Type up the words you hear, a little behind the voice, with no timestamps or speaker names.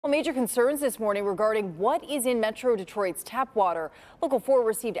Well, major concerns this morning regarding what is in Metro Detroit's tap water. Local 4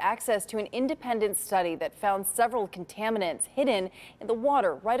 received access to an independent study that found several contaminants hidden in the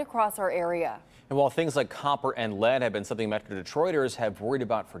water right across our area. And while things like copper and lead have been something Metro Detroiters have worried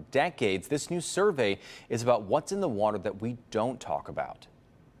about for decades, this new survey is about what's in the water that we don't talk about.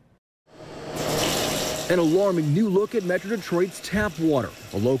 An alarming new look at Metro Detroit's tap water.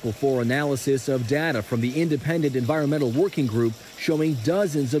 A Local 4 analysis of data from the Independent Environmental Working Group showing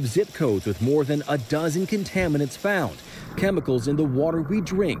dozens of zip codes with more than a dozen contaminants found. Chemicals in the water we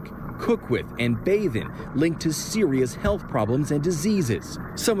drink, cook with, and bathe in, linked to serious health problems and diseases.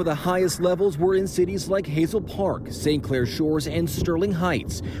 Some of the highest levels were in cities like Hazel Park, St. Clair Shores, and Sterling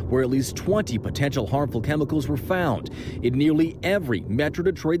Heights, where at least 20 potential harmful chemicals were found. In nearly every Metro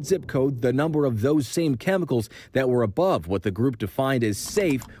Detroit zip code, the number of those same chemicals that were above what the group defined as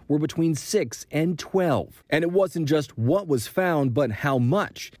safe were between 6 and 12. And it wasn't just what was found, but how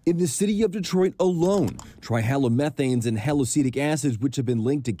much. In the city of Detroit alone, trihalomethanes and halocetic acids, which have been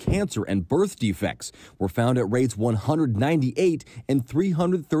linked to cancer and birth defects, were found at rates 198 and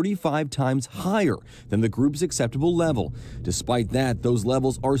 335 times higher than the group's acceptable level. Despite that, those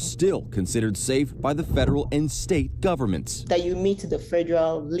levels are still considered safe by the federal and state governments. That you meet the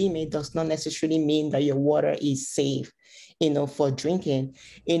federal limit does not necessarily mean that your water is safe, for drinking,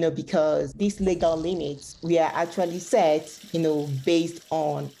 because these legal limits, we are actually set, based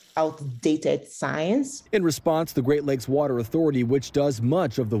on outdated science. In response, the Great Lakes Water Authority, which does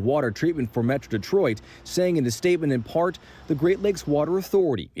much of the water treatment for Metro Detroit, saying in a statement in part, the Great Lakes Water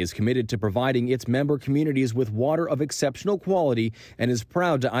Authority is committed to providing its member communities with water of exceptional quality and is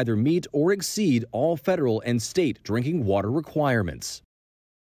proud to either meet or exceed all federal and state drinking water requirements.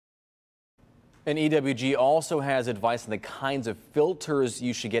 And EWG also has advice on the kinds of filters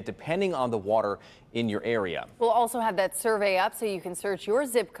you should get depending on the water in your area. We'll also have that survey up so you can search your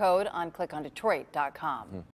zip code on clickondetroit.com.